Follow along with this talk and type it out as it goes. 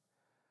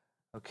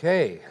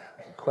Okay,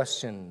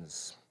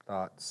 questions,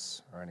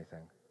 thoughts, or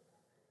anything?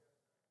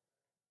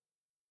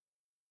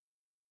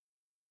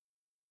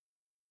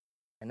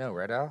 I know,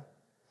 right, Al?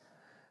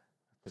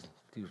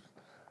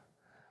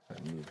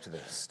 Move to the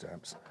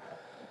steps.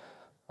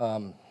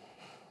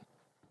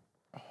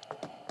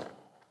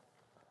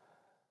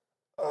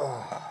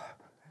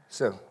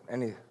 So,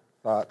 any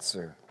thoughts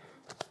or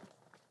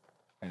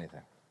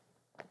anything?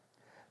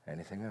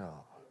 Anything at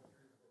all?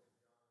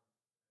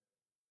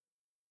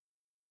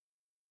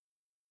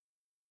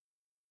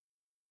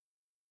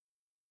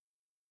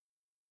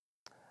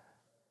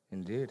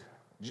 Indeed.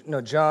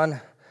 No,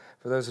 John,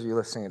 for those of you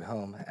listening at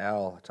home,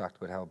 Al talked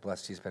about how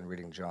blessed he's been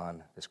reading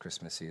John this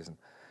Christmas season.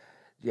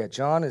 Yeah,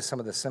 John is some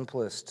of the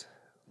simplest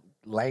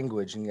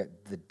language, and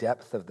yet the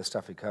depth of the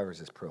stuff he covers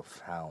is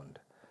profound.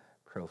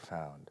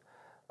 Profound.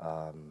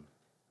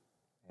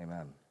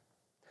 Amen.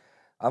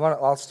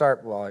 I'll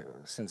start,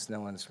 since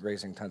no one's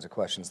raising tons of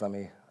questions, let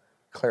me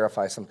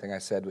clarify something I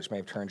said which may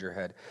have turned your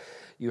head.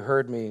 You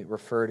heard me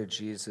refer to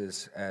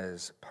Jesus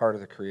as part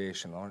of the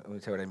creation. Let me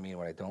tell you what I mean,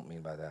 what I don't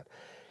mean by that.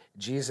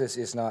 Jesus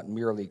is not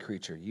merely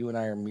creature. You and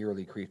I are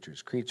merely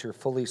creatures. Creature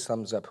fully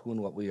sums up who and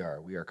what we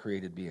are. We are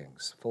created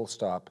beings. Full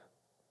stop.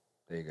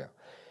 There you go.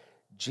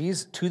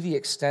 To the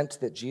extent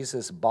that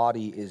Jesus'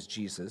 body is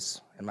Jesus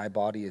and my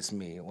body is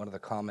me, one of the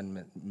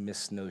common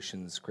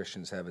misnotions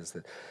Christians have is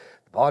that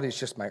the body is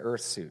just my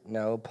earth suit.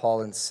 No,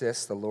 Paul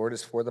insists the Lord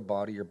is for the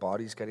body. Your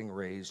body's getting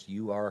raised.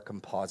 You are a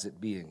composite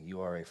being.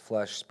 You are a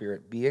flesh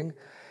spirit being,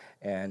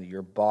 and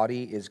your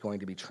body is going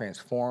to be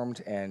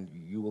transformed, and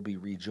you will be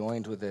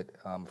rejoined with it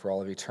for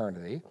all of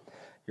eternity.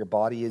 Your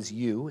body is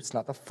you. It's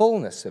not the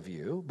fullness of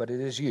you, but it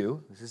is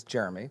you. This is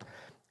Jeremy.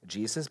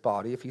 Jesus'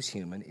 body, if he's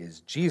human, is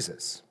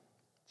Jesus.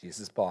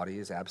 Jesus' body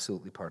is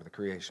absolutely part of the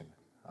creation.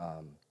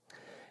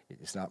 It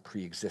is not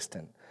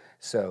pre-existent.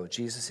 So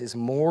Jesus is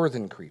more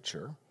than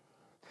creature,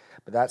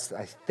 but that's,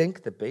 I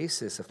think, the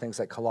basis of things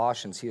like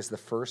Colossians. He is the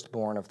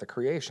firstborn of the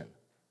creation,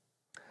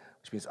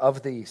 which means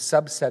of the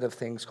subset of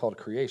things called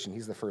creation,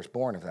 he's the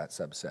firstborn of that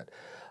subset,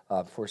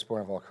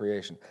 firstborn of all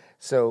creation.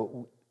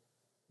 So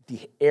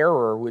the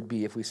error would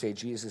be if we say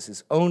Jesus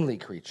is only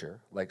creature,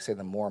 like, say,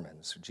 the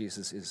Mormons.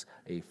 Jesus is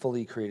a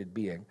fully created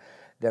being.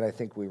 Then I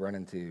think we run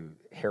into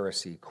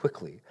heresy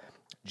quickly.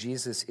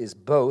 Jesus is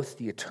both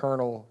the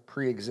eternal,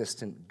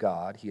 pre-existent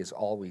God. He has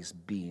always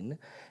been.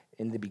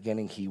 In the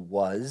beginning, he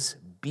was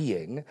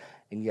being.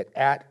 And yet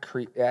at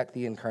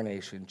the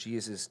incarnation,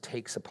 Jesus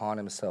takes upon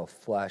himself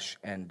flesh,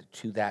 and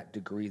to that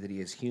degree that he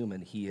is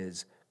human, he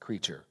is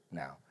creature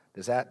now.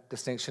 Does that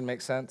distinction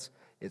make sense?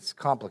 It's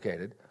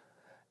complicated.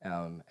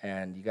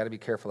 And you got to be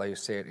careful how you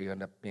say it, or you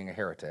end up being a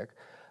heretic.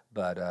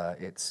 But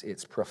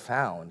it's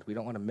profound. We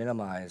don't want to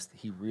minimize.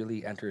 He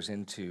really enters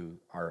into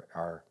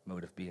our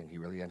mode of being. He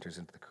really enters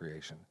into the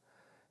creation.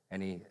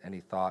 Any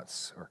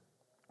thoughts or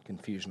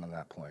confusion on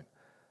that point?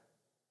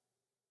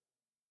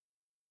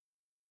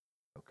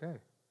 Okay.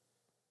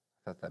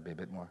 I thought that'd be a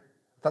bit more.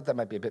 I thought that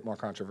might be a bit more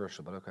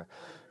controversial, but okay.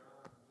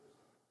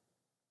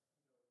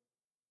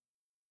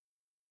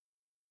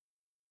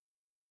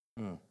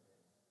 Hmm.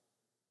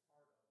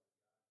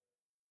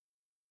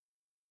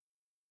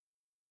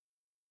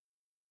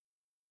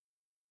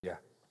 Yeah.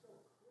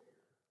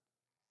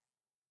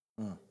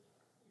 Hmm.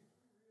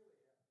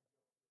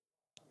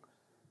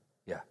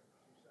 Yeah.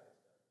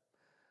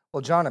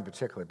 Well, John in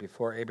particular,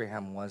 before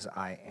Abraham was,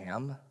 I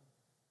am.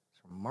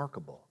 It's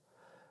remarkable.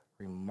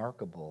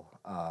 Remarkable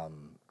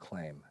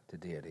claim to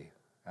deity.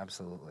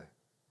 Absolutely.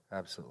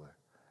 Absolutely.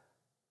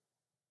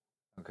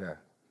 Okay.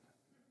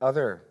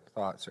 Other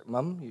thoughts?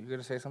 Mom, you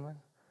going to say something?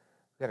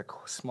 We got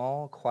a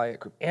small, quiet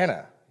group.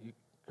 Anna, you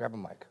grab a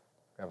mic.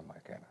 Grab a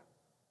mic, Anna.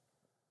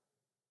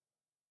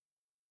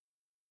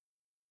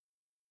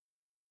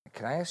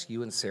 Can I ask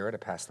you and Sarah to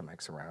pass the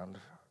mics around?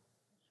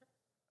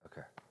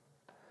 Okay.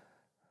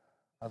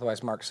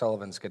 Otherwise, Mark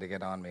Sullivan's going to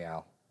get on me,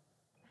 Al.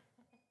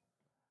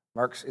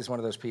 Mark is one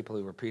of those people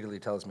who repeatedly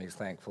tells me he's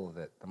thankful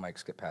that the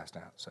mics get passed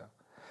out. So,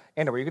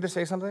 Anna, were you going to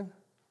say something?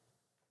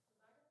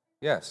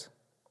 Yes.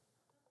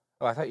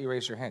 Oh, I thought you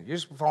raised your hand. You're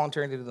just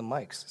volunteering to do the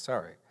mics.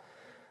 Sorry.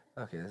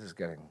 Okay, this is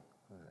getting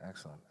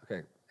excellent.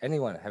 Okay,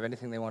 anyone have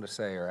anything they want to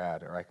say or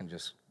add, or I can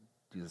just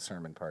do the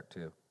sermon part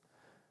too.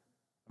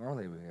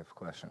 Normally we have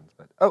questions,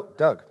 but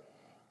Doug.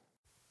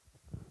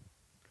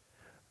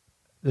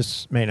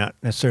 This may not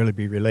necessarily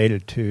be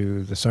related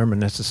to the sermon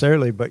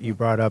necessarily, but you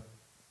brought up,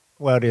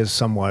 well, it is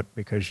somewhat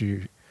because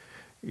you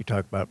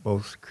talk about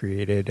both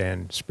created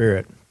and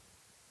spirit.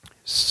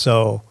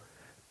 So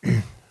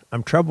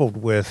I'm troubled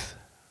with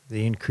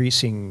the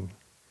increasing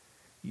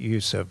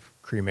use of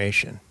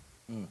cremation.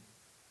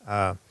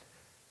 I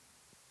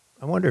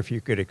wonder if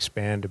you could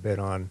expand a bit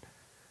on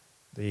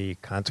the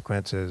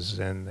consequences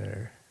and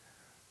the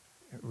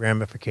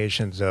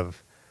ramifications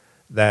of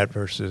that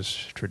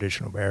versus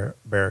traditional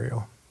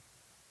burial.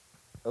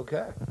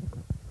 Okay,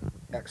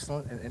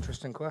 excellent and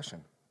interesting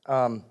question.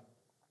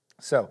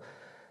 So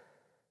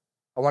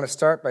I want to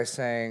start by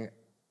saying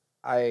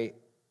I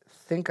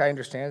think I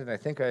understand and I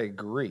think I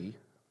agree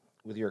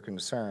with your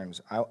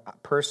concerns.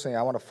 Personally,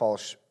 I want to fall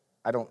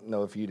I don't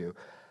know if you do.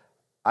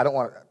 I don't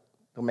want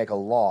to make a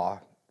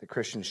law that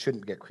Christians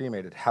shouldn't get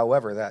cremated.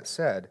 However, that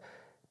said,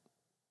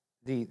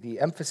 the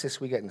emphasis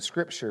we get in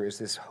Scripture is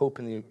this hope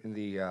in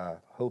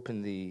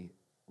the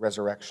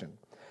resurrection.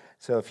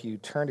 So if you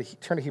turn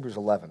to Hebrews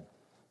 11,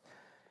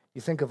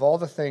 you think of all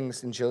the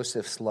things in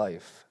Joseph's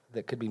life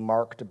that could be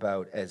marked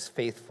about as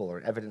faithful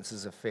or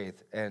evidences of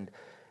faith, and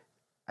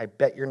I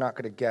bet you're not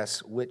going to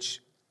guess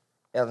which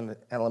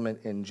element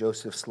in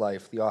Joseph's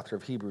life the author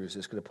of Hebrews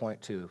is going to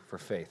point to for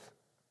faith.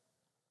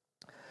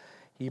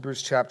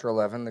 Hebrews chapter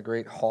 11, the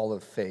great hall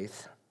of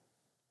faith.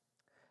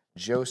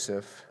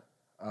 Joseph,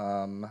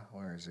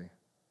 where is he?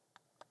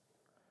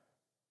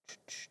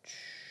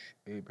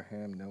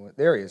 Abraham, Noah.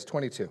 There he is,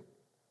 22.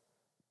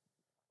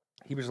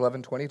 Hebrews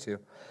 11, 22.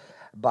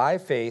 By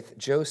faith,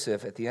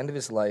 Joseph, at the end of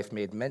his life,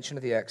 made mention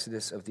of the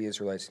exodus of the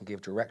Israelites and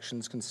gave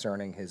directions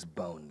concerning his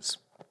bones.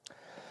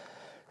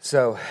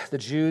 So the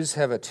Jews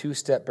have a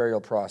two-step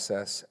burial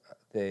process.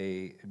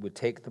 They would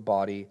take the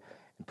body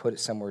and put it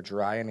somewhere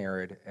dry and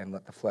arid and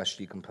let the flesh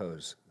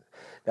decompose.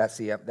 That's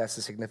the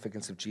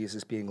significance of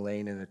Jesus being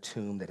laid in a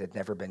tomb that had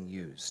never been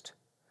used,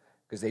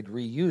 because they'd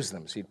reuse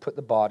them. So you'd put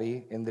the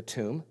body in the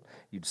tomb,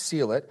 you'd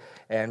seal it,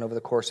 and over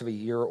the course of a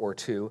year or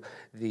two,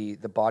 the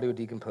body would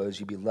decompose.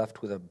 You'd be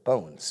left with the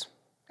bones.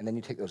 And then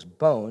you take those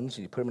bones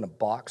and you put them in a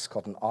box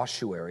called an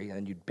ossuary, and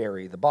then you'd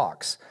bury the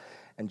box.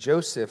 And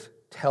Joseph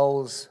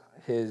tells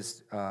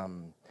his,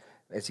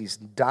 as he's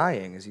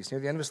dying, as he's near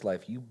the end of his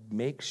life, you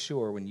make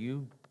sure when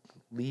you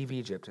leave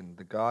Egypt, and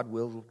the God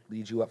will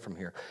lead you up from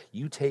here,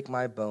 you take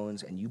my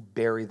bones and you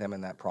bury them in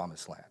that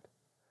promised land.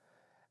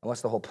 And what's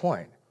the whole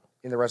point?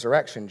 In the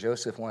resurrection,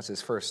 Joseph wants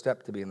his first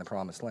step to be in the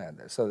promised land.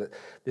 So that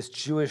this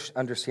Jewish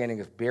understanding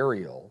of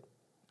burial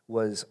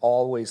was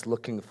always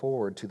looking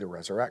forward to the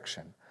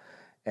resurrection.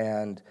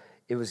 And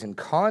it was in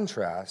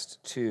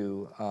contrast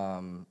to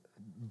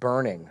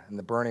burning, and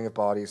the burning of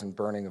bodies and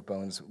burning of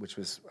bones, which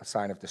was a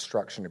sign of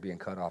destruction or being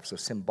cut off. So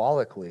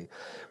symbolically,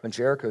 when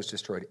Jericho is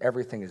destroyed,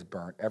 everything is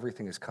burnt,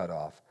 everything is cut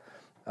off.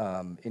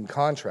 In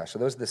contrast, so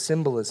those are the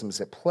symbolisms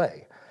at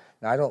play.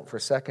 Now, I don't for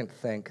a second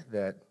think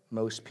that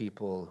most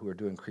people who are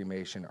doing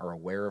cremation are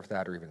aware of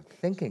that or even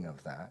thinking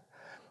of that.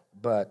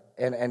 But,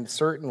 and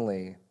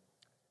certainly,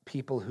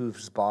 people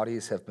whose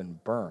bodies have been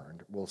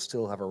burned will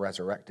still have a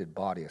resurrected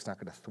body. It's not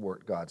going to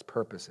thwart God's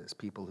purposes.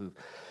 People who,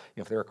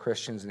 if there are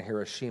Christians in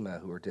Hiroshima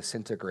who are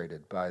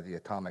disintegrated by the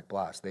atomic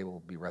blast, they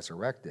will be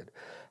resurrected.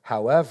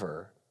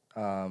 However,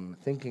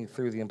 thinking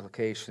through the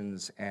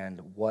implications and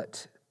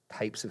what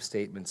types of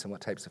statements and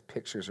what types of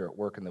pictures are at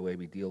work in the way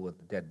we deal with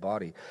the dead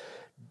body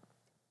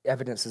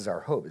evidences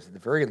our hope. At the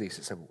very least,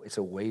 it's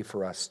a way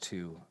for us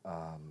to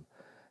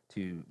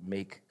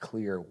make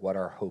clear what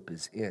our hope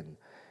is in.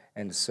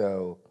 And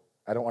so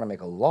I don't want to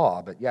make a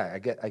law, but yeah,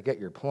 I get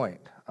your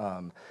point,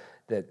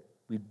 that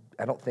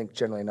I don't think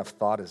generally enough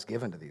thought is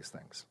given to these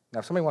things. Now,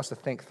 if somebody wants to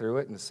think through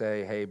it and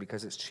say, hey,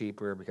 because it's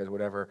cheaper, because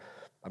whatever,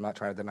 I'm not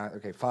trying to deny it,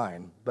 okay,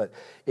 fine. But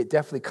it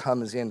definitely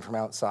comes in from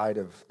outside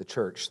of the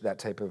church. That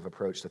type of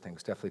approach to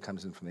things definitely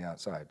comes in from the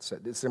outside. So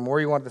is there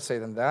more you wanted to say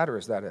than that, or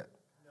is that it?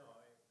 No,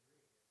 I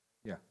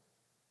agree. Yeah.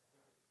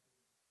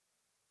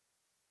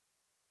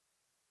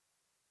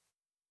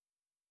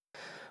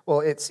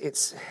 Well,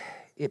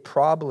 it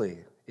probably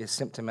is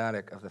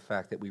symptomatic of the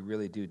fact that we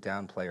really do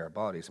downplay our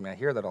bodies. I mean, I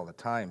hear that all the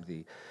time.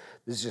 This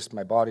is just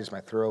my body's my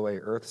throwaway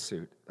earth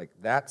suit. Like,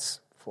 that's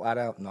flat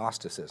out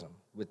Gnosticism,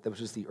 which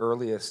was the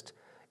earliest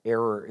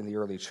error in the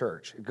early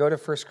church. Go to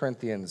 1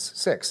 Corinthians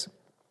 6.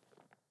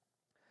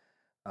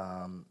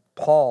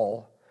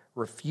 Paul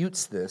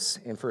refutes this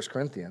in 1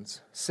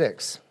 Corinthians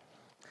 6.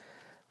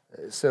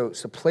 So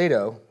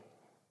Plato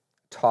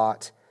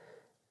taught,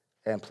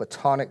 and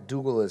Platonic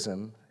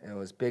dualism, it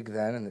was big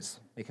then, and it's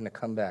making a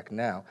comeback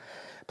now.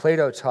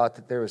 Plato taught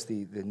that there was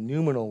the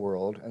noumenal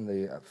world and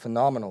the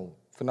phenomenal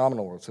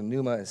world. So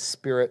pneuma is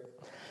spirit.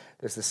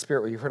 There's the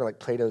spirit, where you've heard of like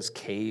Plato's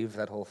cave,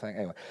 that whole thing.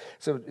 Anyway,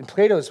 so in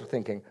Plato's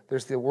thinking,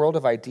 there's the world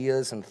of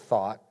ideas and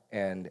thought,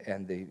 and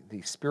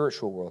the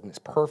spiritual world, and it's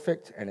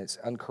perfect and it's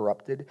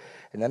uncorrupted.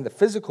 And then the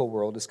physical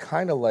world is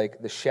kind of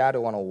like the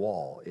shadow on a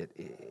wall.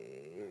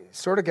 It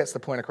sort of gets the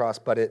point across,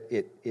 but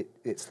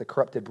it's the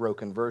corrupted,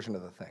 broken version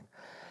of the thing.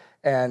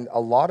 And a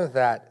lot of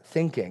that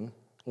thinking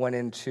went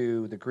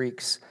into the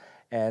Greeks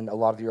and a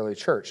lot of the early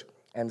church.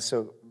 And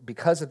so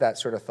because of that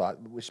sort of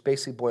thought, which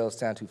basically boils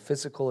down to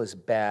physical is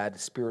bad,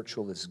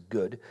 spiritual is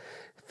good.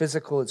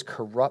 Physical is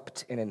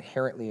corrupt and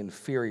inherently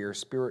inferior.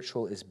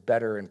 Spiritual is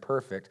better and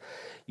perfect.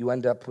 You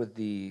end up with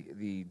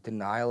the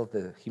denial of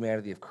the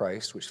humanity of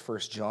Christ, which 1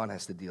 John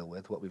has to deal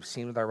with. What we've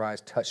seen with our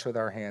eyes, touched with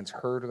our hands,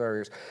 heard with our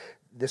ears.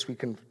 This we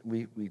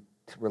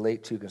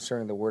relate to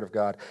concerning the Word of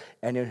God.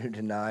 Anyone who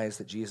denies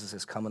that Jesus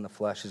has come in the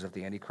flesh is of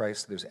the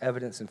Antichrist. There's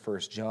evidence in 1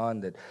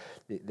 John that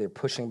they're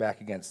pushing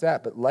back against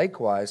that. But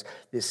likewise,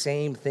 the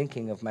same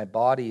thinking of my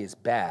body is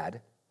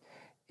bad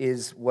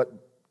is what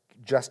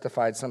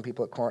justified some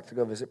people at Corinth to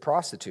go visit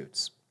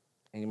prostitutes.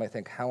 And you might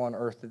think, how on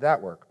earth did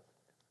that work?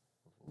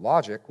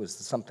 Logic was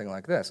something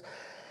like this.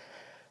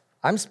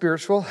 I'm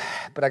spiritual,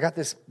 but I got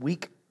this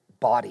weak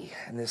body.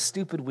 And this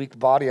stupid, weak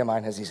body of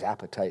mine has these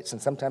appetites.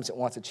 And sometimes it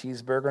wants a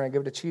cheeseburger, and I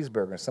give it a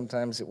cheeseburger. And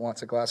sometimes it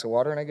wants a glass of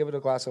water, and I give it a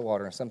glass of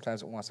water. And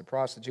sometimes it wants a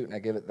prostitute, and I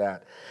give it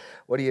that.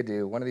 What do you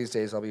do? One of these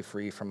days I'll be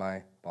free from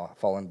my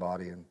fallen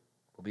body, and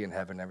we'll be in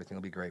heaven, and everything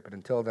will be great. But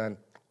until then,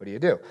 what do you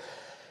do?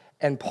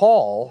 And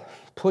Paul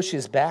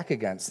pushes back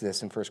against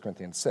this in 1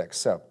 Corinthians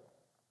 6.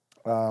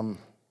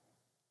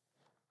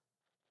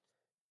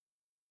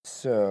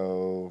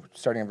 So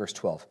starting in verse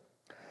 12.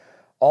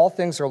 All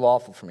things are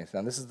lawful for me.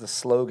 Now, this is the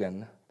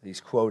slogan that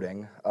he's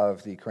quoting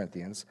of the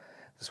Corinthians.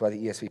 This is why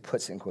the ESV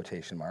puts it in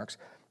quotation marks.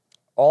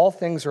 All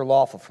things are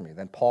lawful for me.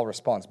 Then Paul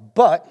responds,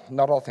 but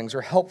not all things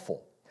are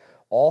helpful.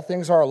 All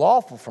things are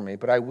lawful for me,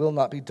 but I will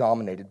not be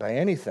dominated by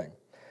anything.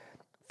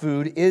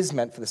 Food is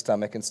meant for the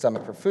stomach and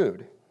stomach for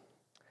food.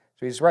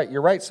 So he's right.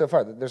 You're right so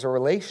far. There's a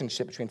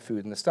relationship between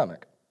food and the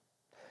stomach.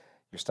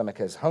 Your stomach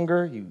has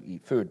hunger, you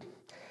eat food.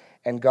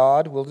 And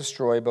God will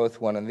destroy both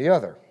one and the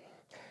other.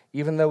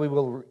 Even though we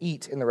will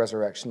eat in the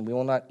resurrection, we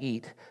will not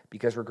eat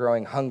because we're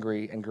growing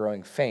hungry and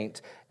growing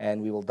faint,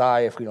 and we will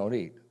die if we don't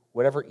eat.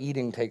 Whatever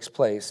eating takes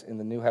place in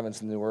the new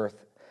heavens and new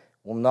earth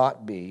will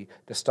not be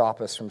to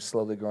stop us from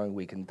slowly growing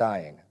weak and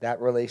dying.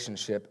 That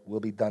relationship will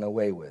be done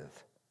away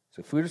with.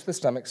 So food is for the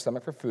stomach,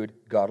 stomach for food.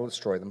 God will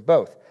destroy them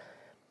both.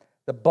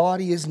 The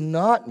body is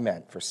not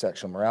meant for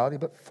sexual morality,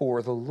 but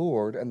for the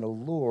Lord, and the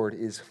Lord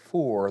is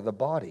for the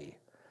body.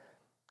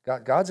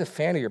 God's a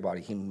fan of your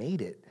body. He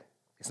made it.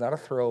 It's not a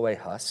throwaway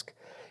husk.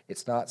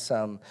 It's not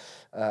some,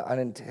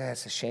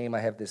 it's a shame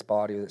I have this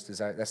body or this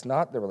desire. That's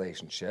not the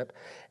relationship.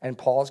 And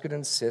Paul's going to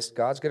insist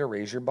God's going to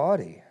raise your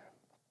body.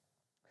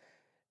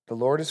 The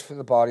Lord is for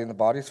the body, and the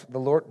body is for the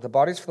Lord. The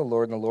body is for the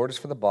Lord, and the Lord is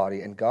for the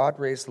body. And God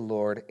raised the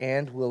Lord,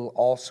 and will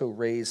also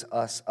raise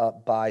us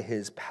up by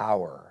his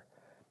power.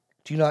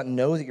 Do you not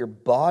know that your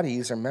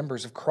bodies are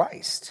members of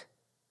Christ?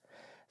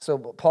 So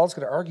Paul's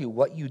going to argue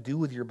what you do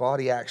with your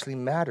body actually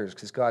matters,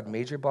 because God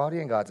made your body,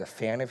 and God's a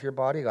fan of your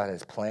body. God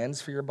has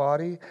plans for your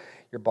body.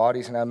 Your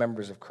bodies are now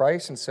members of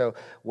Christ, and so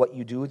what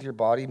you do with your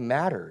body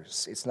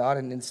matters. It's not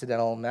an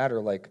incidental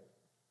matter like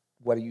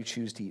what do you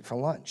choose to eat for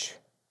lunch.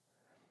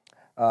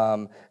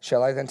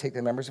 Shall I then take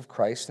the members of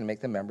Christ and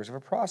make them members of a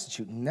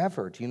prostitute?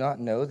 Never. Do you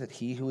not know that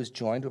he who is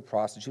joined to a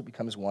prostitute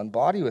becomes one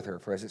body with her?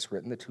 For as it's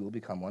written, the two will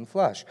become one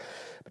flesh.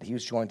 But he who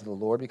is joined to the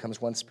Lord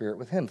becomes one spirit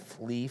with him.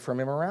 Flee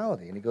from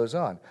immorality. And he goes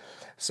on.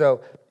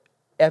 So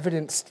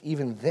evidenced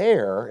even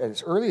there at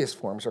its earliest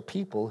forms are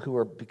people who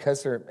are,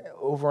 because they're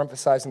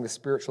overemphasizing the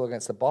spiritual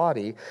against the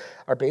body,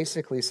 are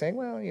basically saying,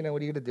 well, what are you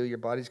going to do? Your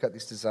body's got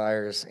these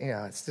desires.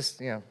 It's just,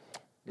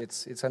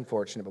 it's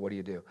unfortunate, but what do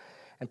you do?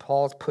 And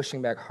Paul's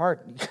pushing back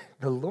hard.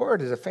 The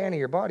Lord is a fan of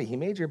your body. He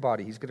made your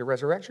body. He's going to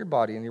resurrect your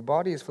body, and your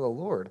body is for the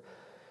Lord.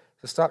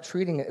 So stop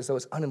treating it as though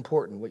it's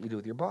unimportant what you do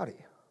with your body.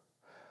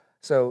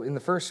 So in the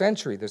first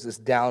century, there's this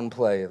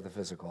downplay of the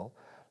physical.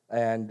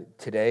 And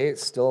today,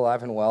 it's still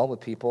alive and well with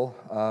people.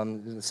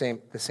 The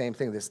same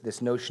thing,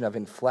 this notion of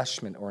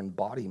enfleshment or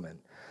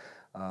embodiment.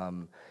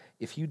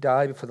 If you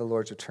die before the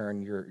Lord's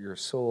return, your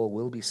soul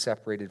will be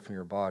separated from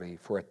your body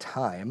for a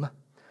time.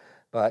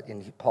 But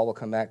Paul will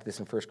come back to this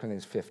in 1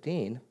 Corinthians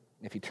 15,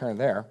 if you turn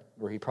there,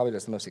 where he probably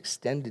does the most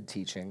extended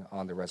teaching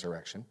on the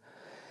resurrection.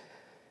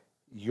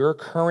 Your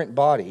current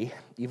body,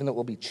 even though it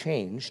will be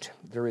changed,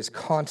 there is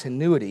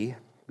continuity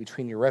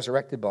between your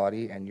resurrected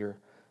body and your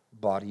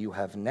body you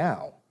have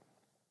now.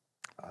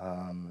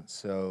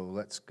 So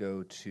let's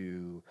go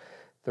to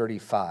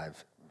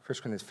 35, 1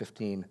 Corinthians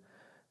 15,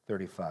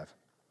 35.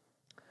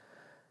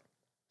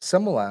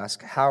 Some will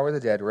ask, how are the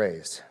dead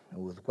raised?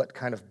 And with what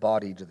kind of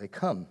body do they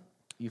come?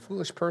 You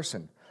foolish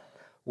person,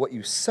 what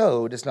you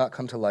sow does not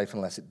come to life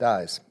unless it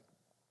dies.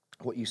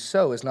 What you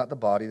sow is not the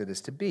body that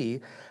is to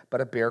be, but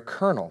a bare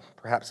kernel,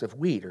 perhaps of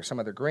wheat or some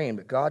other grain,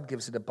 but God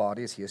gives it a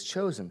body as he has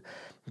chosen.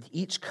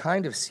 Each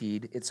kind of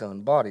seed, its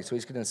own body. So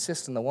he's going to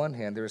insist on the one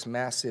hand, there is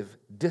massive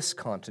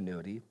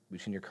discontinuity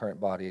between your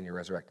current body and your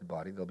resurrected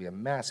body. There'll be a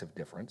massive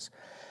difference.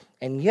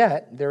 And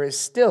yet, there is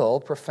still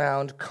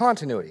profound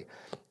continuity.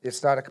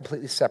 It's not a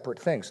completely separate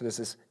thing. So there's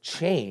this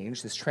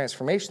change, this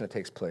transformation that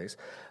takes place,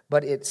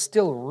 but it's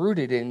still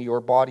rooted in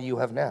your body you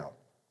have now.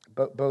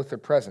 Both are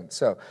present.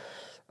 So,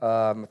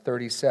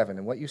 37,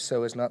 and what you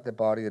sow is not the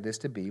body that is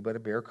to be, but a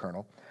bare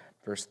kernel.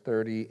 Verse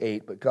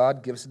 38, but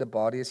God gives it a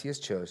body as he has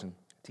chosen,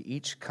 to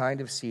each kind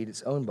of seed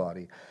its own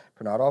body,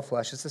 for not all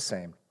flesh is the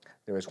same.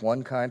 There is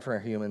one kind for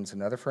humans,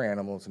 another for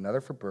animals, another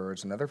for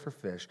birds, another for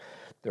fish.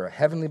 There are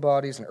heavenly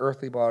bodies and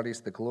earthly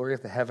bodies. The glory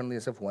of the heavenly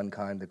is of one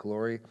kind, the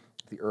glory of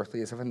the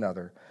earthly is of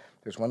another.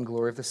 There's one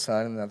glory of the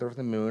sun, another of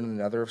the moon, and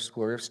another of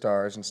glory of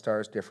stars, and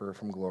stars differ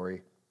from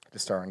glory to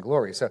star and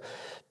glory. So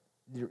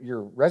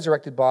your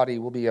resurrected body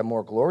will be a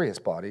more glorious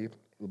body. It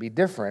will be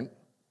different.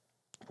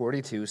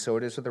 42, so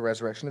it is with the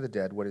resurrection of the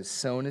dead. What is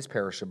sown is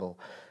perishable.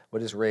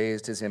 What is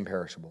raised is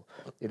imperishable.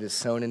 It is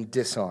sown in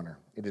dishonor.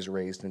 It is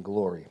raised in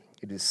glory.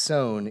 It is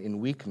sown in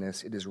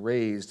weakness. It is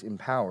raised in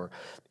power.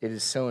 It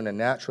is sown a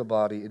natural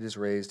body. It is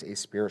raised a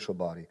spiritual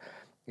body.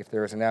 If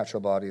there is a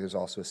natural body, there's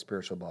also a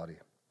spiritual body.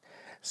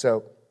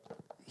 So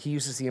he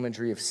uses the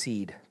imagery of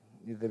seed.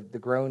 The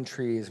grown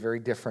tree is very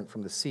different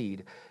from the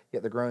seed,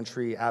 yet the grown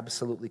tree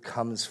absolutely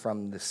comes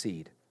from the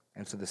seed.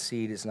 And so the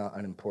seed is not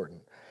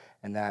unimportant.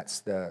 And that's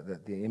the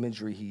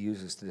imagery he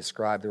uses to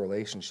describe the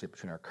relationship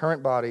between our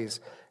current bodies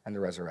and the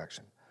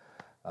resurrection.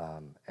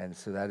 And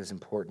so that is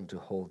important to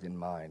hold in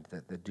mind,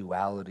 that the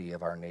duality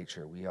of our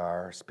nature. We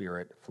are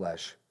spirit,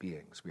 flesh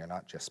beings. We are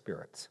not just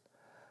spirits.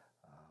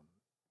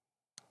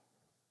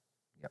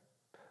 Yep.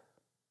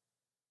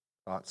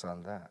 Thoughts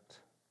on that?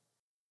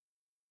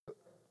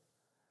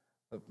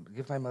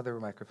 Give my mother a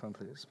microphone,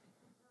 please.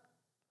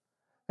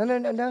 No.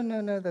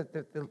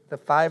 The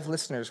 5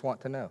 listeners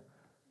want to know.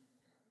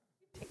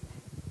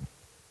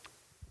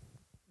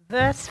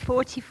 Verse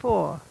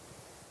 44.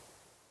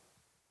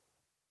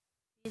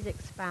 Please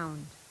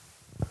expound.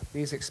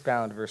 Please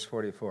expound verse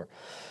 44.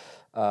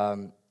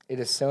 It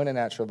is sown a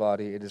natural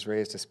body, it is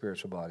raised a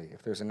spiritual body.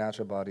 If there's a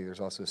natural body,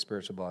 there's also a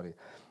spiritual body.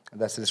 And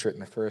thus it is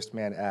written, the first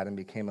man, Adam,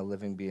 became a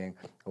living being.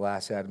 The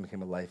last Adam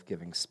became a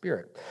life-giving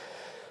spirit.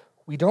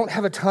 We don't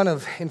have a ton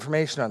of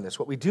information on this.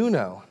 What we do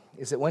know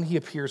is that when he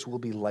appears, we'll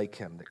be like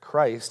him, that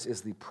Christ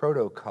is the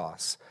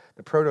protokos,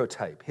 the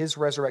prototype. His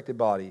resurrected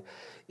body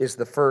is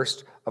the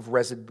first of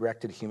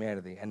resurrected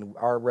humanity, and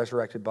our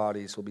resurrected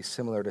bodies will be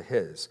similar to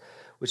his,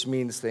 which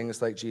means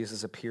things like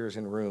Jesus appears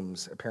in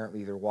rooms,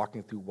 apparently either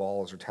walking through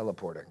walls or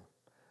teleporting.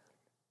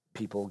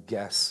 People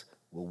guess,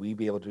 will we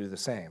be able to do the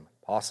same?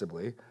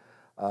 Possibly.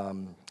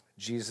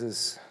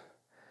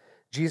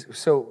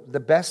 So the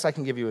best I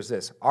can give you is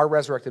this. Our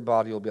resurrected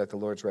body will be like the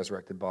Lord's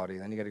resurrected body.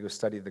 Then you got to go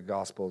study the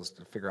Gospels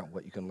to figure out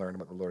what you can learn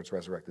about the Lord's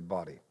resurrected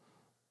body.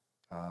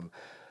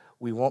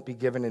 We won't be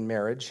given in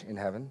marriage in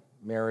heaven.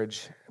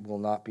 Marriage will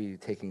not be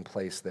taking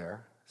place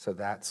there. So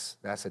that's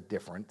a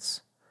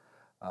difference.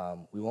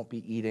 We won't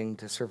be eating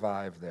to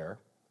survive there.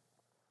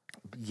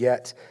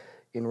 Yet,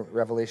 in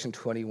Revelation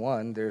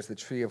 21, there's the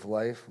tree of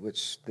life,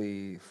 which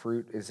the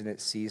fruit is in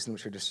its season,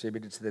 which are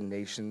distributed to the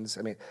nations.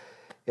 I mean,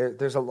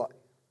 there's a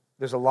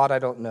lot I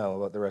don't know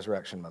about the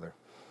resurrection, Mother.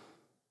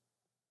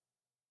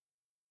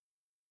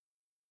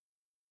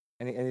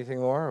 Anything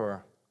more,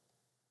 or?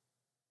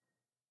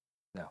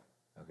 No.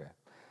 Okay.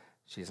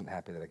 She isn't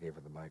happy that I gave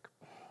her the mic.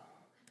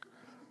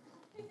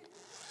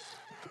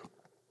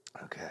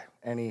 Okay.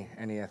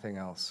 Anything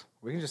else?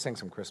 We can just sing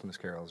some Christmas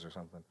carols or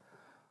something.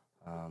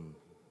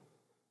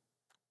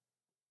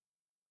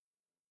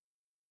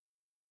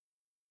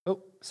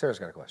 Sarah's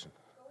got a question.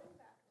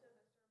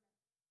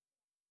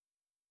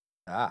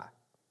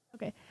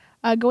 Okay.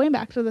 Going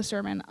back to the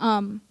sermon,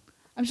 I'm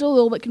still a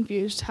little bit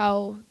confused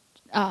how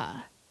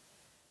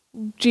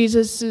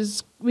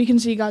we can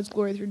see God's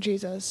glory through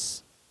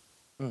Jesus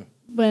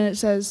when it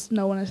says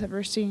no one has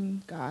ever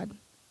seen God.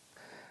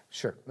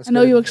 Sure. I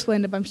know you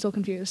explained it, but I'm still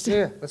confused.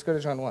 Yeah, let's go to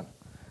John 1.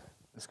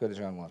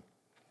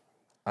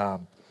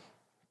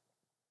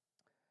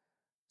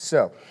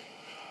 So,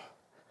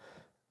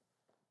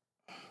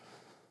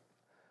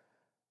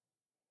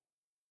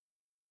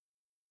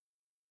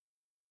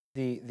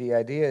 the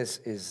idea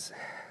is let's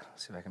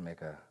see if I can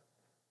make a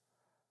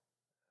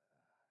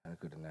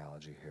good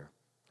analogy here.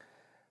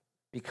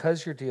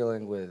 Because you're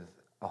dealing with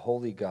a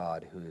holy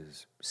God who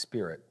is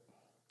spirit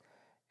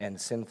and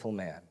sinful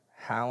man,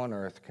 how on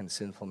earth can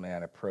sinful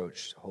man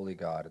approach holy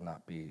God and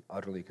not be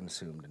utterly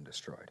consumed and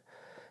destroyed?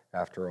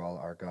 After all,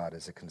 our God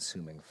is a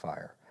consuming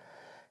fire.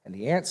 And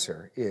the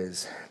answer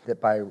is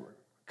that by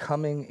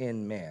coming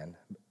in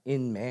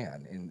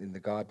the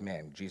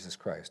God-man, Jesus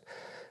Christ,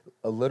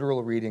 a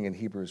literal reading in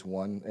Hebrews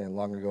 1, and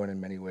long ago and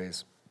in many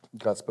ways,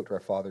 God spoke to our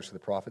fathers through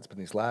the prophets, but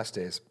in these last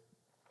days,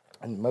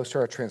 and most of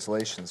our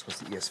translations, what's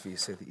the ESV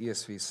say? The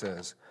ESV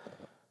says,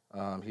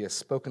 he has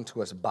spoken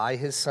to us by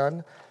his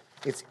Son.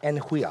 It's en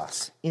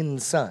huios, in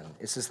Son.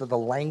 It says that the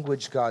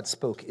language God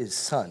spoke is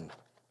Son.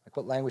 Like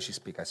what language you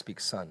speak? I speak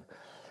Son.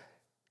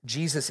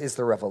 Jesus is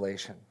the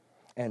revelation.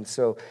 And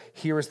so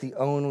here is the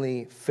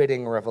only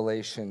fitting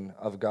revelation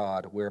of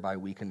God whereby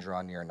we can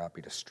draw near and not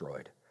be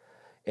destroyed.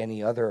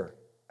 Any other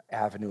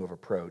avenue of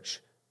approach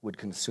would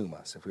consume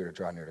us if we were to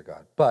draw near to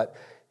God. But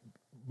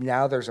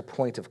now there's a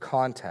point of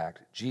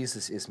contact.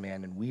 Jesus is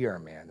man and we are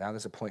man. Now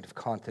there's a point of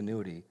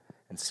continuity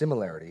and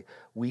similarity.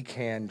 We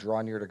can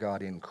draw near to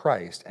God in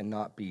Christ and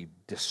not be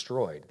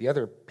destroyed. The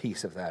other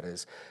piece of that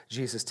is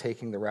Jesus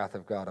taking the wrath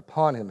of God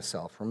upon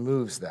himself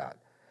removes that.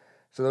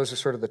 So those are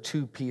sort of the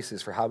two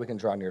pieces for how we can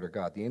draw near to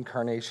God. The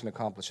incarnation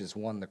accomplishes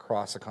one, the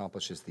cross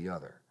accomplishes the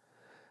other.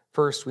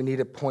 First, we need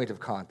a point of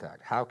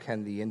contact. How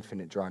can the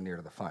infinite draw near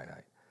to the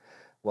finite?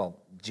 Well,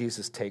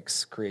 Jesus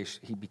takes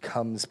creation, he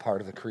becomes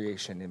part of the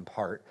creation in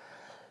part,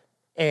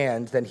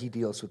 and then he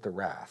deals with the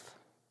wrath.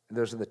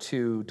 Those are the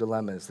two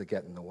dilemmas that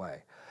get in the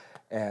way.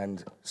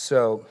 And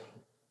so,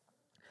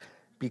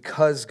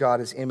 because God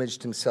has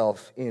imaged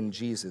himself in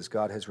Jesus,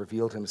 God has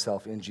revealed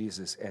himself in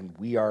Jesus, and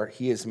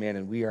he is man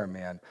and we are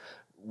man,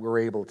 we're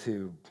able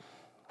to,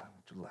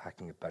 I'm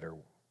lacking a better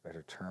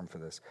term for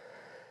this.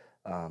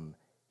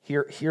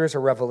 Here is a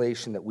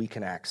revelation that we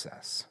can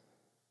access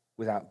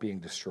without being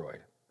destroyed.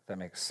 If that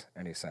makes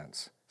any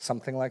sense.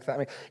 Something like that. I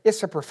mean,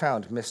 it's a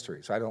profound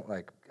mystery, so I don't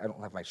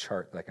have my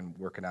chart that I can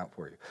work it out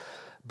for you.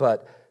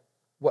 But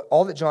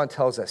all that John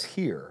tells us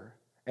here,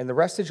 and the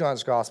rest of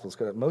John's gospel is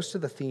good. Most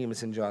of the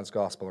themes in John's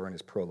gospel are in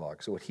his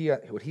prologue. So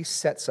what he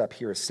sets up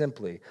here is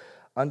simply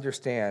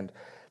understand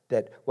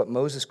that what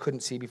Moses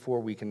couldn't see before,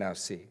 we can now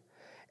see.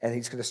 And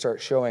he's going to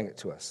start showing it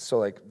to us. So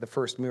like the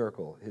first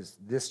miracle,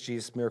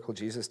 this miracle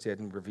Jesus did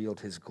and revealed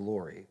his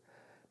glory.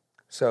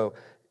 So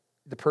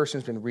the person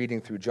who's been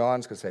reading through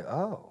John's going to say,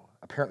 oh,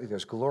 apparently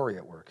there's glory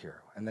at work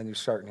here. And then you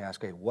start and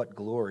ask, okay, what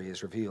glory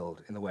is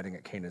revealed in the wedding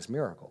at Cana's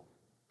miracle?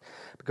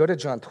 But go to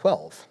John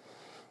 12.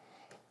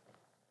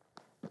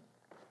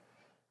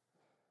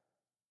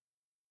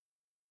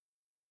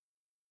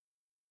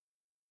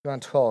 John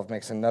 12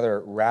 makes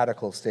another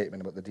radical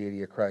statement about the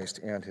deity of Christ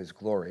and his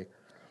glory.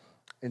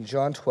 In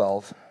John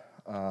 12,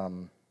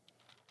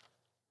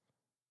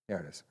 there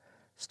it is,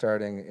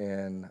 starting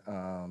in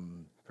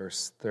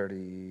verse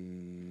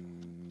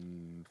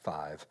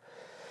 35.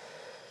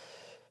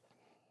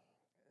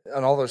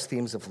 On all those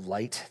themes of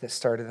light that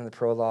started in the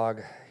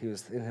prologue,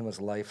 in him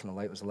was life, and the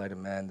light was the light of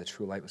men. The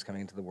true light was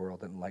coming into the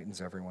world that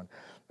enlightens everyone.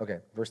 Okay,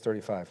 verse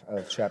 35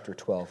 of chapter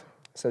 12.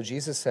 So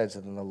Jesus said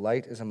to them, the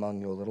light is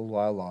among you a little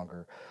while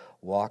longer.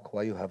 Walk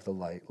while you have the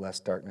light,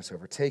 lest darkness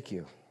overtake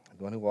you.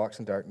 The one who walks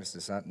in darkness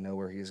does not know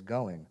where he is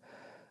going.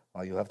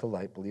 While you have the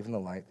light, believe in the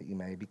light, that you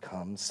may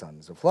become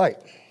sons of light.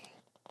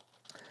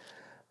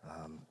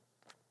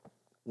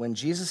 When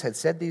Jesus had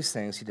said these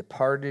things, he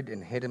departed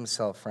and hid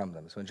himself from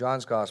them. So in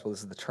John's gospel,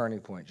 this is the turning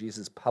point.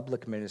 Jesus'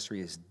 public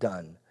ministry is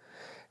done.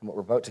 And what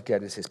we're about to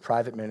get is his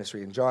private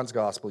ministry. In John's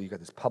gospel, you've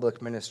got this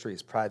public ministry,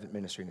 his private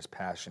ministry, and his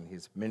passion.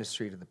 His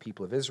ministry to the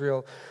people of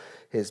Israel,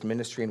 his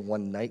ministry in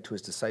one night to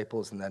his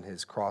disciples, and then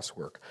his cross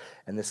work.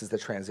 And this is the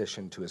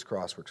transition to his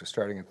cross work. So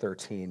starting in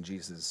 13,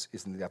 Jesus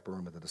is in the upper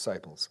room of the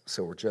disciples.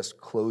 So we're just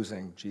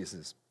closing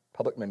Jesus'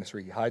 public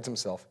ministry. He hides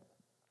himself.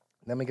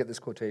 And then we get this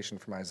quotation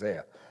from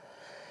Isaiah.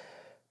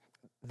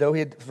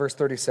 Verse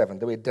 37,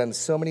 though he had done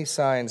so many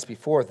signs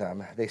before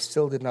them, they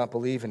still did not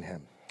believe in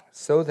him.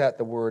 So that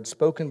the word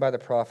spoken by the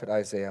prophet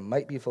Isaiah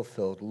might be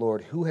fulfilled,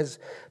 Lord, who has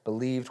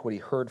believed what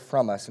he heard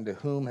from us, and to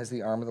whom has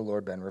the arm of the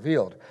Lord been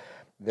revealed?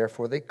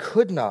 Therefore they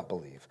could not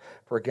believe.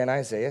 For again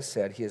Isaiah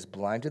said, he has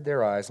blinded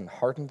their eyes and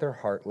hardened their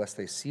heart, lest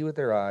they see with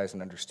their eyes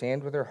and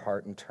understand with their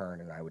heart and turn,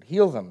 and I would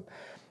heal them.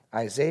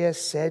 Isaiah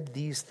said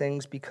these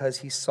things because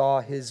he saw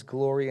his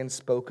glory and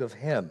spoke of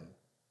him.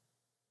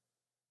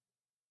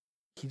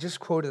 He just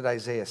quoted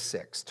Isaiah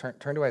 6.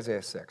 Turn to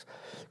Isaiah 6.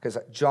 Because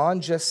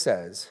John just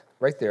says,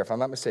 right there, if I'm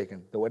not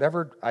mistaken, that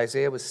whatever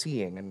Isaiah was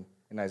seeing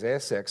in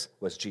Isaiah 6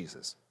 was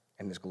Jesus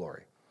and his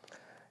glory.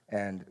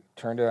 And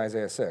turn to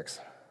Isaiah 6.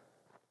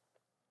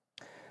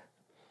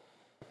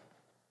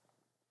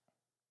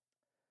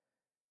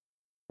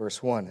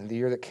 Verse 1, in the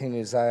year that King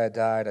Uzziah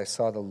died, I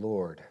saw the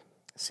Lord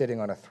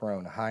sitting on a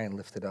throne, high and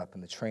lifted up,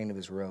 and the train of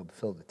his robe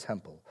filled the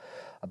temple.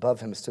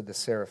 Above him stood the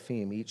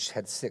seraphim. Each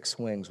had 6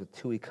 wings. With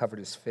 2 he covered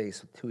his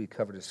face, with 2 he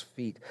covered his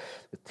feet,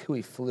 with 2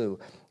 he flew.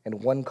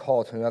 And one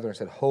called to another and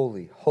said,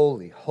 Holy,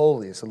 holy,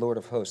 holy is the Lord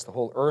of hosts. The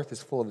whole earth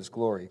is full of his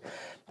glory.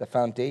 The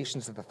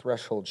foundations of the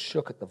threshold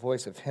shook at the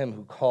voice of him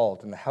who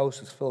called, and the house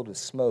was filled with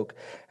smoke.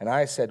 And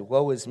I said,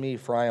 Woe is me,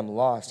 for I am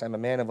lost. I am a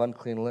man of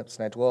unclean lips,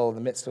 and I dwell in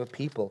the midst of a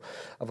people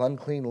of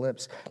unclean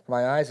lips. For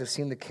my eyes have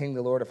seen the King,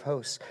 the Lord of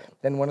hosts.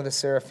 Then one of the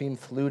seraphim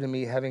flew to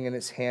me, having in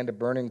his hand a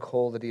burning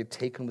coal that he had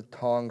taken with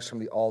tongs from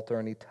the altar,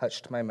 and he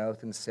touched my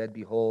mouth and said,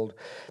 Behold,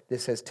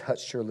 this has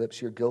touched your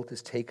lips. Your guilt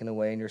is taken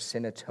away, and your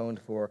sin atoned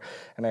for.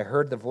 And I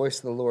heard the voice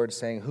of the Lord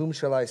saying, Whom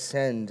shall I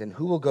send, and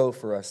who will go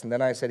for us? And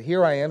then I said,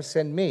 Here I am,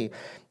 send me.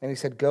 And he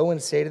said, Go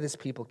and say to this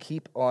people,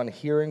 Keep on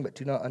hearing, but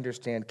do not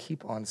understand.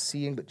 Keep on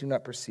seeing, but do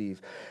not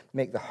perceive.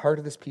 Make the heart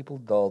of this people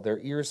dull, their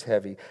ears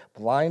heavy.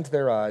 Blind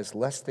their eyes,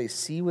 lest they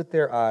see with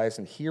their eyes,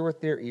 and hear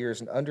with their ears,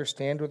 and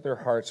understand with their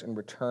hearts, and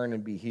return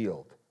and be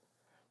healed.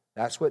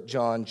 That's what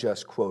John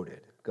just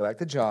quoted. Go back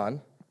to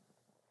John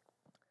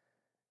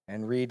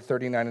and read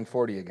 39 and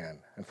 40 again,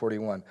 and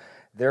 41.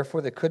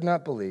 Therefore they could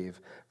not believe,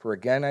 for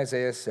again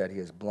Isaiah said, He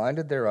has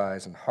blinded their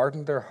eyes and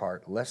hardened their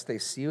heart, lest they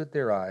see with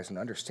their eyes and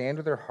understand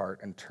with their heart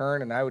and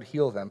turn, and I would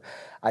heal them.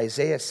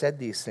 Isaiah said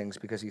these things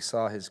because he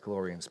saw his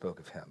glory and spoke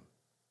of him.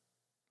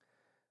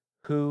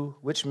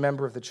 Which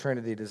member of the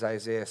Trinity does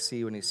Isaiah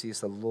see when he sees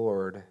the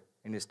Lord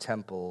in his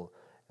temple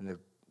and the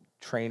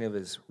train of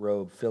his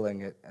robe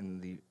filling it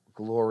and the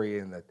glory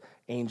and the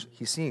angel?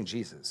 He's seeing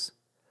Jesus.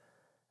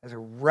 There's a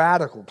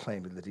radical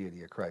claim to the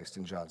deity of Christ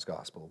in John's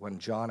gospel when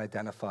John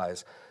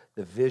identifies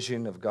the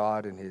vision of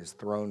God in his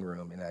throne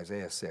room in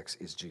Isaiah 6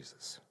 is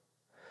Jesus.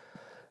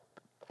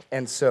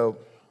 And so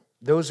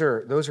those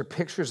are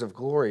pictures of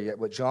glory, yet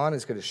what John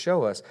is going to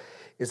show us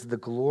is the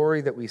glory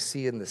that we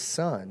see in the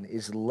Son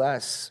is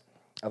less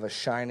of a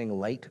shining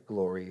light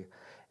glory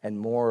and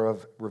more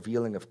of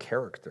revealing of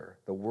character.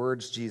 The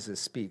words Jesus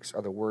speaks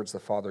are the words the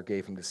Father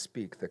gave him to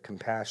speak. The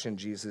compassion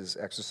Jesus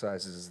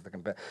exercises is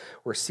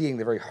we're seeing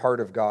the very heart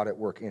of God at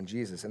work in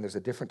Jesus. And there's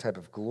a different type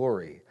of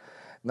glory,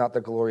 not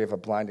the glory of a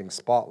blinding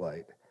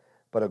spotlight,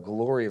 but a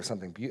glory of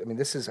something beautiful. I mean,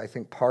 this is, I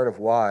think, part of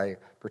why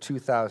for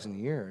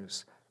 2,000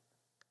 years,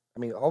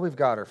 all we've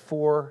got are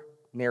 4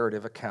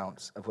 narrative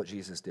accounts of what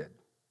Jesus did.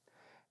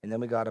 And then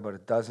we got about a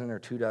dozen or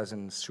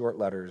 24 short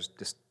letters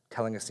just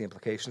telling us the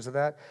implications of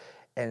that.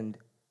 And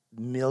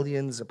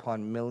millions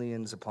upon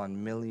millions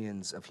upon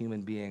millions of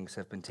human beings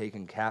have been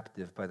taken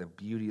captive by the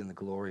beauty and the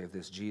glory of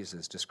this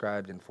Jesus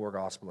described in 4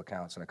 gospel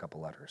accounts and a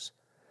couple letters.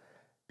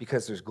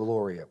 Because there's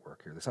glory at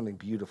work here. There's something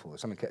beautiful.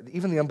 There's something,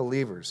 even the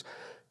unbelievers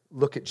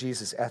look at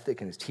Jesus'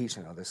 ethic and his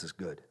teaching. Oh, this is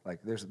good.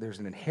 Like there's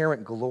an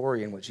inherent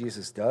glory in what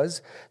Jesus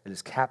does that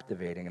is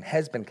captivating and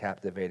has been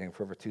captivating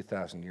for over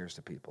 2,000 years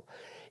to people.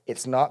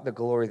 It's not the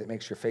glory that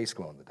makes your face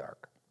glow in the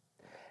dark.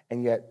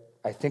 And yet,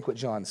 I think what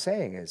John's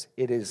saying is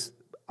it is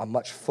a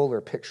much fuller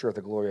picture of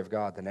the glory of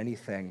God than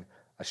anything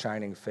a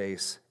shining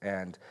face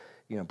and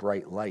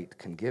bright light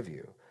can give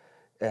you.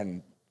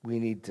 And we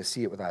need to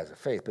see it with eyes of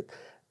faith. But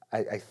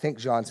I think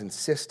John's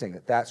insisting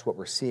that that's what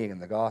we're seeing in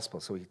the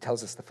gospel. So he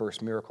tells us the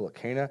first miracle at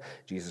Cana,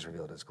 Jesus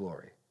revealed his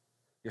glory.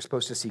 You're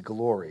supposed to see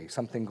glory,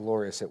 something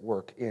glorious at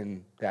work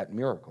in that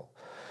miracle.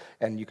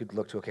 And you could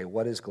look to, okay,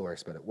 what is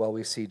glorious about it? Well,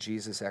 we see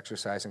Jesus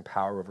exercising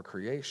power over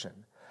creation.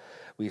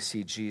 We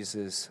see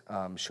Jesus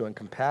showing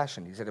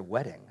compassion. He's at a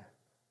wedding,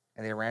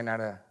 and they ran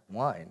out of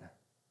wine.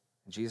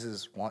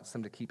 Jesus wants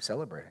them to keep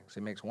celebrating, so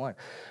he makes wine.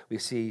 We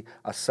see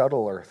a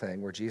subtler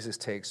thing where Jesus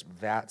takes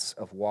vats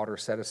of water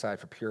set aside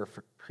for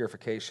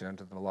purification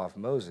under the law of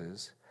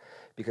Moses,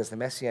 because the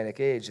Messianic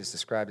age is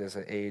described as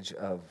an age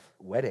of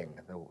wedding,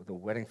 the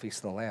wedding feast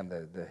of the Lamb,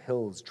 the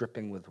hills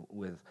dripping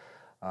with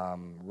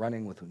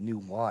running with new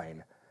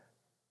wine.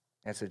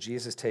 And so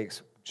Jesus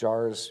takes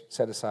jars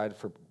set aside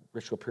for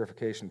ritual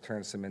purification,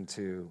 turns them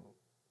into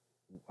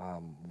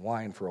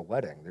wine for a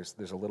wedding.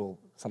 There's a little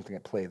something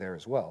at play there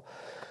as well.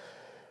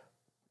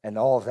 And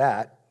all of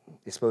that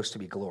is supposed to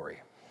be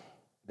glory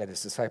that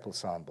his disciples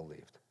saw and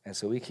believed. And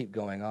so we keep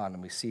going on,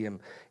 and we see him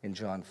in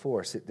John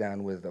 4 sit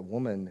down with a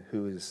woman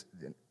who is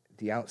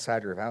the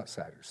outsider of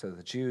outsiders. So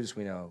the Jews,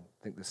 we know,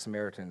 think the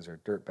Samaritans are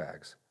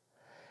dirtbags.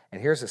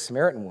 And here's a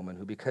Samaritan woman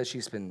who, because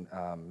she's been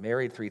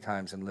married 3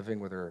 times and living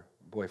with her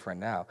boyfriend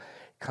now,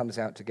 comes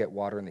out to get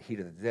water in the heat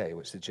of the day,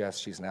 which suggests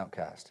she's an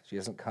outcast. She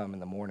doesn't come in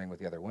the morning with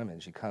the other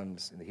women. She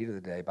comes in the heat of the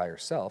day by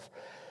herself.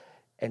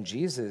 And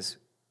Jesus,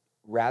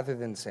 rather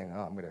than saying,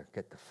 oh, I'm going to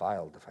get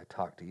defiled if I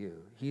talk to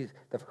you,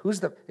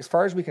 as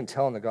far as we can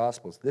tell in the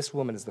Gospels, this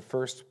woman is the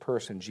first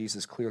person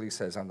Jesus clearly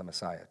says, I'm the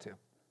Messiah to.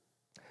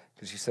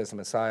 Because she says, the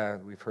Messiah,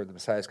 we've heard the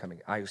Messiah is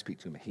coming, I who speak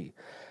to him, he.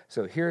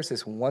 So here's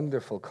this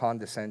wonderful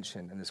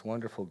condescension and this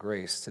wonderful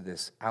grace to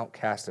this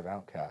outcast of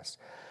outcasts.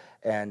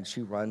 And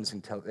she runs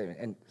and tells,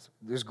 and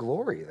there's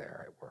glory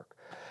there at work.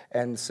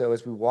 And so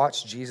as we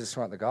watch Jesus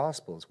throughout the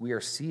Gospels, we are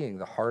seeing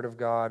the heart of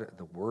God,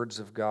 the words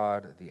of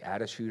God, the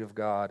attitude of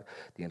God,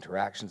 the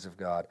interactions of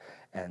God,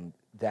 and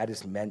that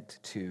is meant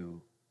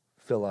to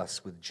fill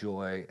us with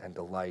joy and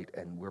delight,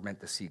 and we're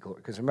meant to see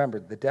glory. Because remember,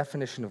 the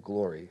definition of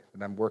glory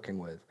that I'm working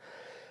with,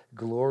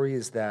 glory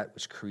is that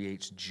which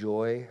creates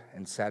joy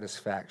and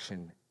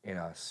satisfaction in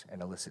us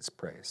and elicits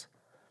praise.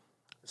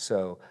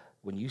 So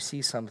when you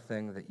see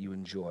something that you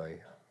enjoy,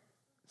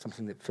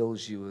 something that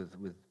fills you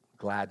with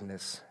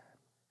gladness,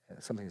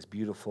 something that's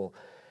beautiful,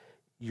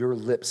 your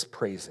lips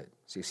praise it.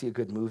 So you see a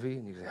good movie,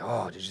 and you say,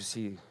 oh, did you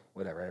see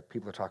whatever?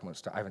 People are talking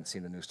about I haven't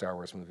seen the new Star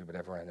Wars movie, but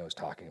everyone I know is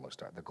talking about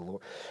the glory.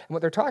 And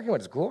what they're talking about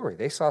is glory.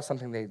 They saw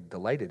something they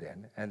delighted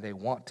in, and they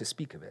want to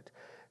speak of it.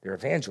 They're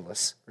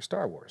evangelists for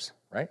Star Wars,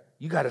 right?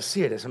 You got to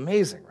see it. It's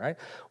amazing, right?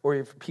 Or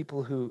you have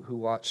people who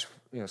watch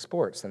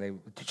sports,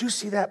 and did you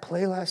see that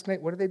play last night?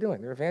 What are they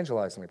doing? They're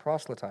evangelizing. They're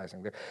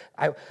proselytizing.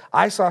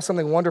 I saw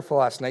something wonderful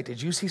last night.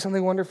 Did you see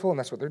something wonderful? And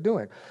that's what they're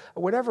doing.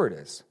 Or whatever it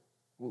is.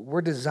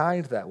 We're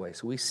designed that way.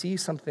 So we see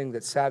something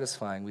that's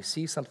satisfying. We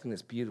see something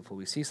that's beautiful.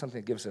 We see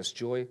something that gives us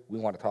joy. We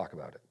want to talk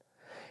about it.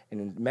 And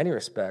in many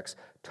respects,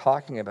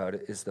 talking about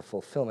it is the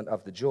fulfillment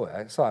of the joy.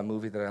 I saw a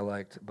movie that I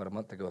liked about a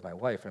month ago with my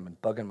wife, and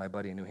I've been bugging my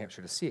buddy in New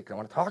Hampshire to see it because I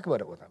want to talk about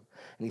it with him.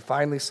 And he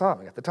finally saw it.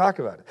 We got to talk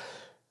about it.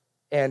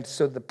 And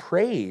so the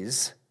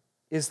praise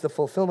is the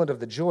fulfillment of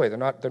the joy. They're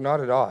not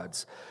at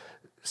odds.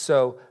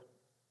 So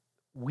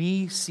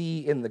we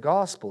see in the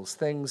Gospels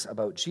things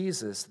about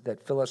Jesus that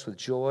fill us with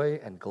joy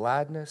and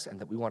gladness and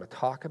that we want to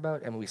talk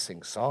about, and we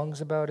sing songs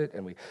about it,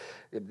 and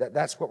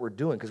that's what we're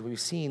doing because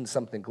we've seen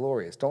something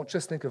glorious. Don't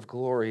just think of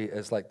glory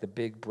as like the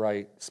big,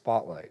 bright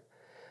spotlight.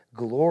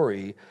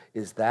 Glory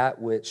is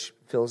that which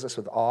fills us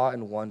with awe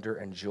and wonder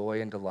and joy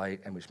and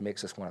delight and which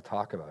makes us want to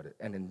talk about it.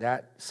 And in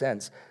that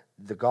sense,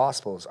 the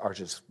Gospels are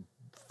just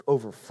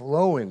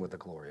overflowing with the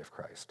glory of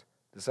Christ.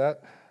 Does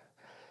that...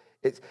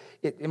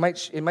 It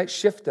might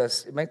shift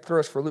us. It might throw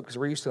us for a loop because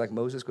we're used to like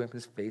Moses going,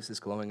 his face is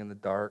glowing in the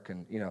dark,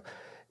 and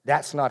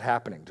that's not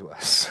happening to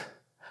us.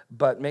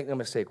 But make no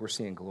mistake, we're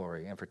seeing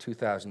glory, and for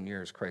 2,000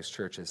 years, Christ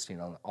Church has seen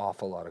an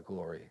awful lot of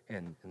glory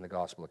in the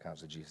gospel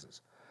accounts of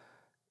Jesus.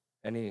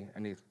 Any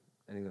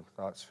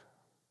thoughts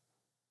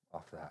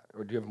off that,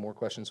 or do you have more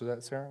questions with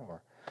that, Sarah? Or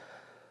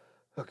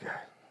okay,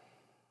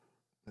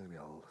 it's gonna be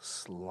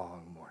a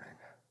long morning.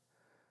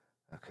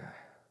 Okay.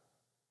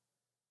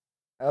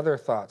 Other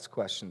thoughts,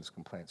 questions,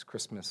 complaints,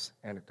 Christmas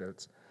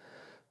anecdotes?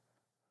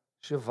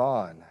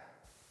 Siobhan,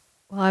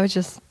 Well, I was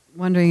just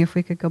wondering if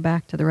we could go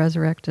back to the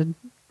resurrected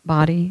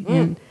body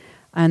and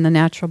the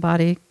natural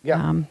body.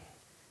 Yeah.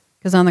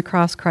 Because on the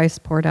cross,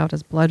 Christ poured out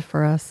his blood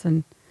for us.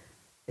 And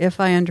if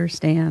I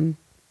understand,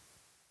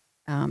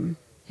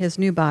 his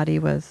new body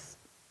was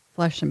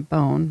flesh and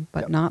bone,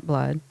 but not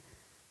blood.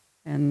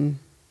 And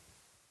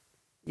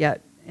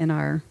yet in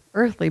our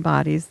earthly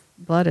bodies,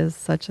 blood is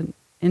such an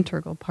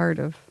integral part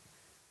of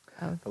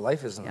The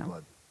life is in the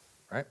blood,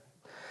 right?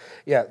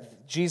 Yeah,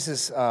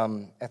 Jesus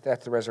after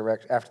the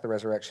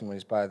resurrection, when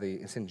he's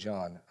it's in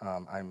John.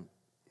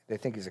 They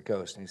think he's a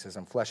ghost, and he says,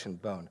 "I'm flesh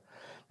and bone."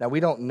 Now we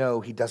don't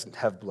know he doesn't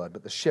have blood,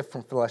 but the shift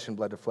from flesh and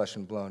blood to flesh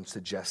and bone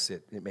suggests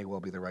it. It may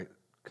well be the right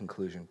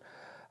conclusion.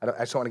 I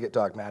just don't want to get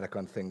dogmatic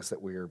on things that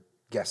we're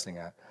guessing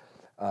at.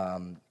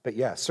 But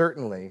yeah,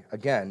 certainly,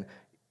 again,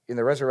 in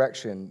the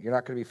resurrection, you're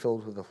not going to be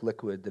filled with a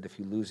liquid that if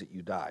you lose it,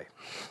 you die.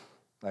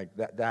 Like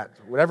that,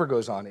 whatever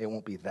goes on, it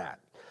won't be that.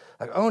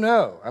 Like, oh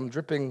no, I'm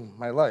dripping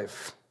my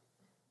life,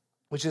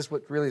 which is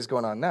what really is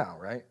going on now,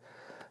 right?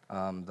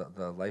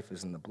 The life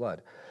is in the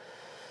blood.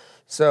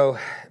 So,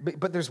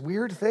 but there's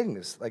weird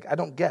things, like I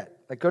don't get.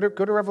 Like go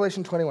to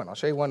Revelation 21. I'll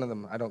show you one of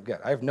them I don't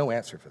get. I have no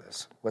answer for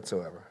this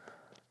whatsoever.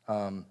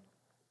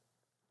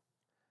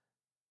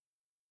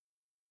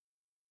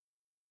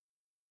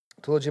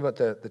 Told you about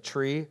the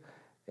tree,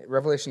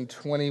 Revelation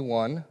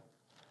 21,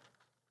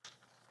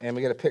 and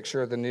we get a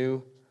picture of the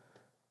new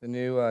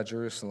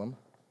Jerusalem.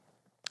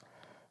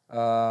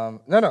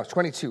 No,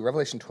 22,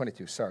 Revelation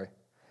 22, sorry.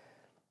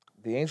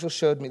 The angel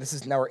showed me,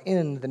 now we're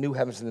in the new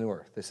heavens and the new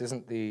earth. This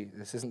isn't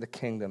the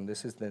kingdom.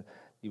 This is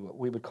what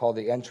we would call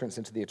the entrance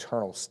into the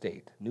eternal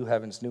state. New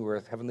heavens, new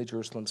earth, heavenly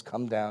Jerusalem's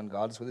come down,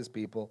 God is with his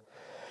people.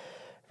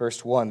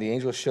 Verse 1, the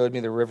angel showed me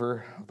the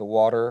river of the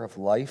water of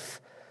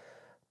life,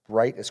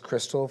 bright as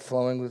crystal,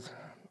 flowing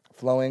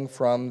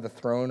from the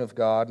throne of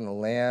God and the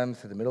Lamb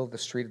through the middle of the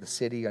street of the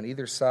city. On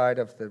either side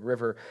of the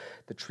river,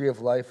 the tree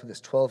of life with its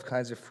 12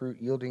 kinds of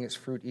fruit, yielding its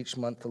fruit each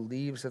month. The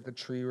leaves of the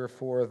tree were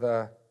for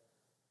the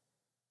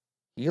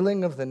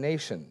healing of the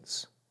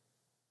nations.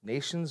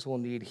 Nations will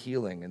need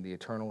healing in the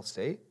eternal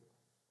state.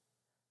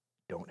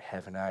 Don't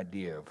have an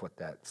idea of what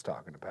that's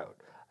talking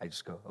about. I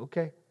just go,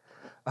 okay.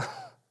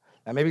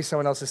 Now maybe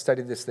someone else has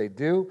studied this, they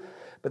do,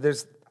 but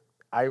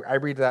I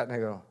read that and I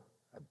go,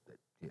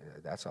 yeah,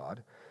 that's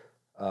odd.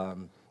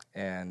 So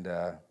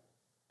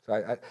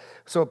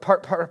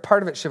part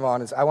of it,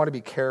 Siobhan, is I want to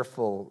be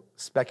careful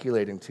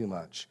speculating too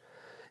much,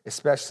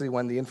 especially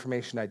when the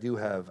information I do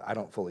have I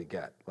don't fully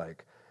get.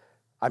 Like,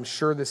 I'm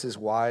sure this is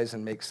wise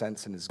and makes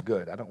sense and is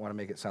good. I don't want to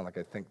make it sound like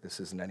I think this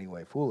is in any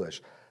way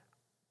foolish.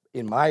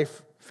 In my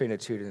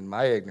finitude and in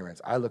my ignorance,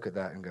 I look at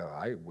that and go,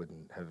 I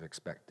wouldn't have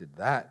expected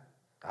that.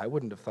 I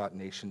wouldn't have thought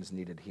nations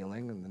needed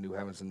healing in the new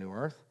heavens and new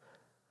earth.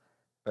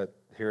 But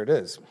here it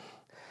is.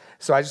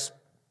 So I just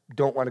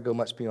don't want to go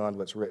much beyond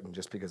what's written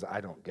just because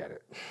I don't get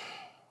it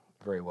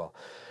very well.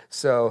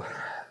 So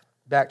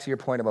back to your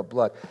point about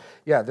blood.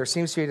 Yeah, there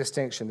seems to be a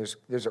distinction.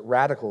 There's a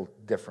radical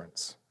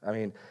difference. I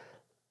mean,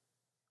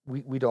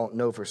 we don't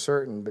know for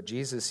certain, but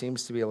Jesus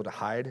seems to be able to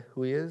hide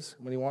who he is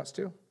when he wants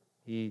to.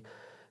 In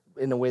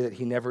a way that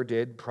he never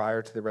did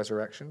prior to the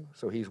resurrection.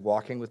 So he's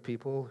walking with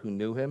people who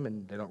knew him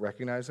and they don't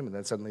recognize him, and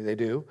then suddenly they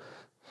do.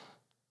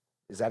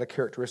 Is that a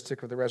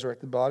characteristic of the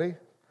resurrected body?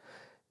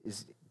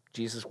 Is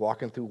Jesus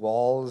walking through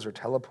walls or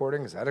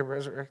teleporting? Is that a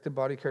resurrected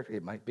body character?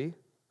 It might be.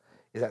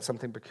 Is that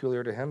something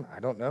peculiar to him?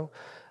 I don't know.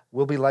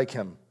 We'll be like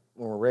him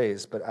when we're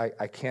raised, but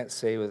I can't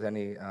say with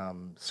any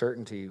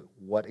certainty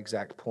what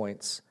exact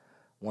points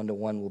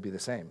one-to-one will be the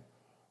same.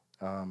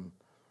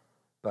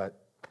 But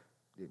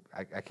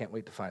I can't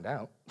wait to find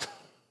out.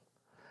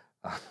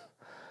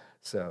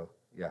 So,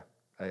 yeah.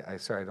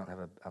 Sorry I don't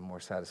have a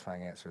more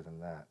satisfying answer than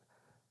that.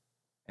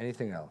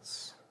 Anything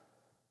else?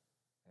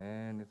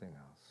 Anything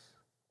else?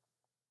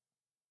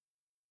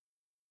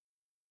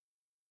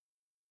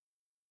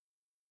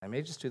 I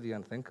may just do the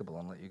unthinkable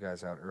and let you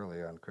guys out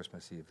early on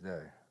Christmas Eve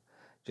day.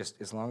 Just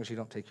as long as you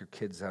don't take your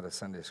kids out of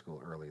Sunday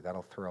school early.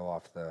 That'll throw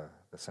off the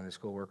Sunday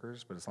school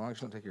workers. But as long as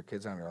you don't take your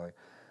kids out early,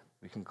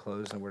 we can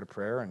close in a word of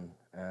prayer and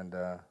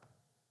you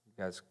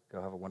guys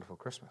go have a wonderful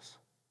Christmas.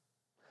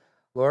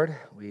 Lord,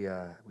 we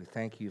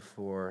thank you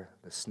for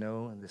the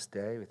snow and this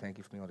day. We thank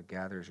you for being able to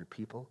gather as your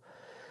people.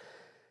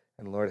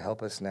 And Lord,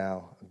 help us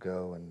now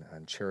go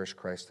and cherish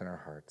Christ in our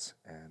hearts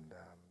and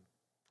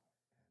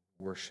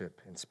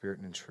worship in spirit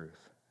and in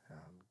truth.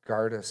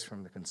 Guard us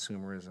from the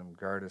consumerism,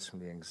 guard us from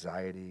the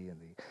anxiety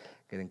and the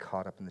getting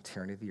caught up in the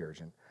tyranny of the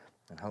urgent,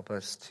 and help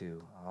us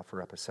to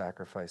offer up a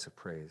sacrifice of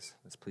praise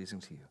that's pleasing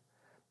to you.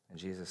 In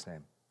Jesus'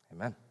 name,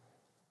 amen.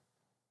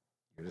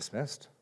 You're dismissed.